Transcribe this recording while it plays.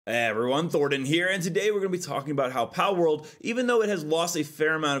Hey everyone, Thornton here, and today we're going to be talking about how Palworld, even though it has lost a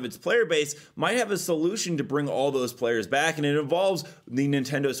fair amount of its player base, might have a solution to bring all those players back, and it involves the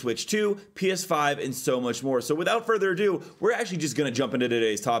Nintendo Switch 2, PS5, and so much more. So without further ado, we're actually just going to jump into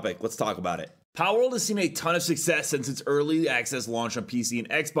today's topic. Let's talk about it. Palworld has seen a ton of success since its early access launch on PC and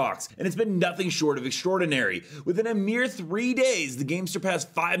Xbox, and it's been nothing short of extraordinary. Within a mere 3 days, the game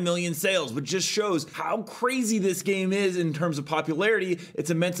surpassed 5 million sales, which just shows how crazy this game is in terms of popularity, its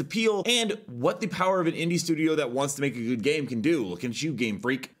immense appeal, and what the power of an indie studio that wants to make a good game can do. Look at you, Game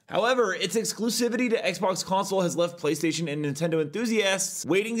Freak. However, its exclusivity to Xbox console has left PlayStation and Nintendo enthusiasts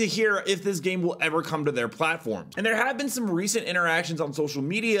waiting to hear if this game will ever come to their platform. And there have been some recent interactions on social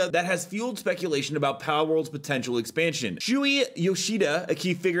media that has fueled speculation about Palworld's potential expansion. Shuei Yoshida, a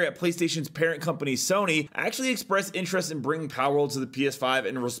key figure at PlayStation's parent company Sony, actually expressed interest in bringing Palworld to the PS5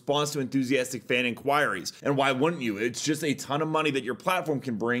 in response to enthusiastic fan inquiries. And why wouldn't you? It's just a ton of money that your platform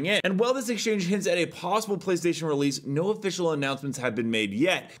can bring in. And while this exchange hints at a possible PlayStation release, no official announcements have been made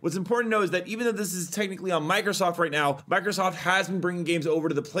yet. What's important to know is that even though this is technically on Microsoft right now, Microsoft has been bringing games over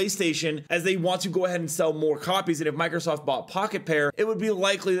to the PlayStation as they want to go ahead and sell more copies, and if Microsoft bought Pocket Pair, it would be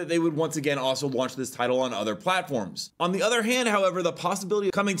likely that they would once again also launch this title on other platforms. On the other hand, however, the possibility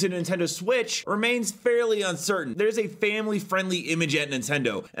of coming to Nintendo Switch remains fairly uncertain. There's a family-friendly image at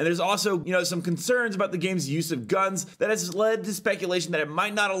Nintendo, and there's also, some concerns about the game's use of guns that has led to speculation that it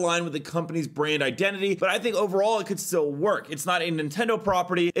might not align with the company's brand identity, but I think overall it could still work. It's not a Nintendo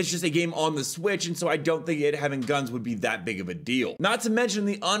property, it's just a game on the Switch, and so I don't think it having guns would be that big of a deal. Not to mention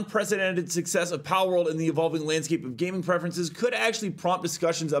the unprecedented success of Palworld and the evolving landscape of gaming preferences could actually prompt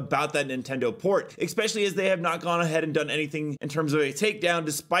discussions about that Nintendo port, especially as they have not gone ahead and done anything in terms of a takedown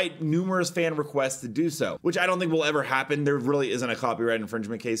despite numerous fan requests to do so, which I don't think will ever happen. There really isn't a copyright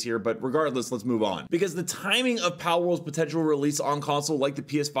infringement case here, but regardless, let's move on. Because the timing of Palworld's potential release on console like the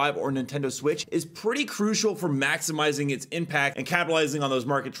PS5 or Nintendo Switch is pretty crucial for maximizing its impact and capitalizing on those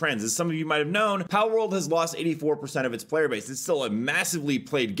market trends. As some of you might have known, Palworld has lost 84% of its player base. It's still a massively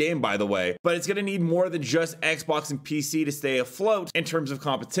played game, by the way, but it's going to need more than just Xbox and PC to stay afloat in terms of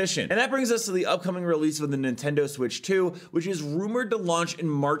competition. And that brings us to the upcoming release of the Nintendo Switch 2, which is rumored to launch in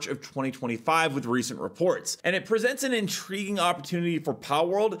March of 2025 with recent reports. And it presents an intriguing opportunity for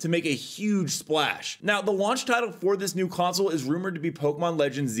Palworld to make a huge splash. Now, the launch title for this new console is rumored to be Pokemon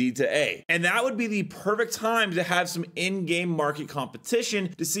Legends Z to A, and that would be the perfect time to have some in-game market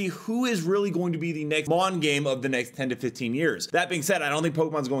competition to see who is really going to be the next Mon game of the next 10 to 15 years. That being said, I don't think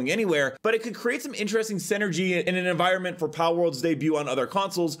Pokemon's going anywhere, but it could create some interesting synergy in an environment for Palworld's debut on other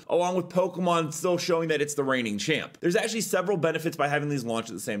consoles, along with Pokemon still showing that it's the reigning champ. There's actually several benefits by having these launch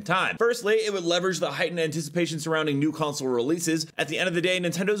at the same time. Firstly, it would leverage the heightened anticipation surrounding new console releases. At the end of the day,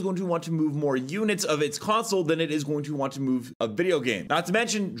 Nintendo is going to want to move more units of its console than it is going to want to move a video game. Not to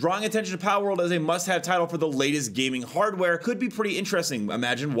mention, drawing attention to Palworld as a must-have title for the latest gaming hardware could be pretty interesting.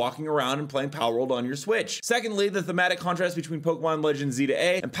 Imagine walking around and playing Palworld on your Switch. Secondly, the thematic contrast between Pokemon Legends Z to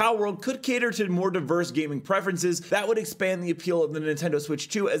A and Palworld could cater to more diverse gaming preferences that would expand the appeal of the Nintendo Switch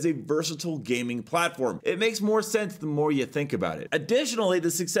 2 as a versatile gaming platform. It makes more sense the more you think about it. Additionally,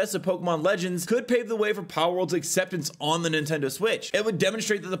 the success of Pokemon Legends could pave the way for Palworld's acceptance on the Nintendo Switch. It would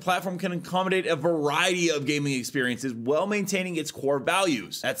demonstrate that the platform can accommodate a variety of gaming experiences while maintaining its core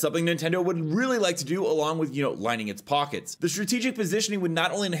values. That's something Nintendo would really like to do, along with, lining its pockets. The strategic positioning would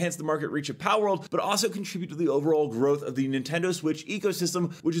not only enhance the market reach of Palworld, but also contribute to the overall growth of the Nintendo Switch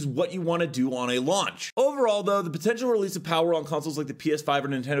ecosystem, which is what you want to do on a launch. Overall, though, the potential release of Palworld on consoles like the PS5 or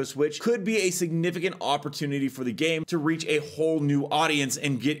Nintendo Switch could be a significant opportunity for the game to reach a whole new audience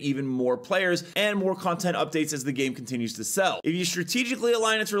and get even more players and more content updates as the game continues to sell. If you strategically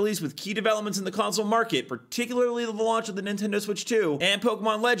align its release with key developments in the console market, particularly the launch of the Nintendo Switch 2 and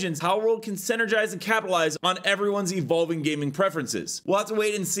Pokemon Legends, Palworld can synergize and capitalize on everyone's evolving gaming preferences. We'll have to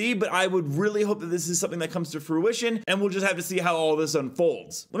wait and see, but I would really hope that this is something that comes to fruition, and we'll just have to see how all this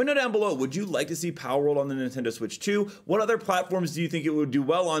unfolds. Let me know down below, would you like to see Palworld on the Nintendo Switch 2? What other platforms do you think it would do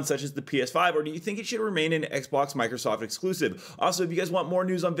well on, such as the PS5, or do you think it should remain an Xbox Microsoft exclusive? Also, if you guys want more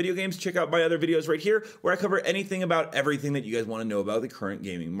news on video games, check out my other videos right here, where I cover anything about everything that you guys want to know about the current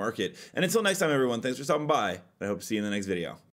gaming market. And until next time, everyone, thanks for stopping by, and I hope to see you in the next video.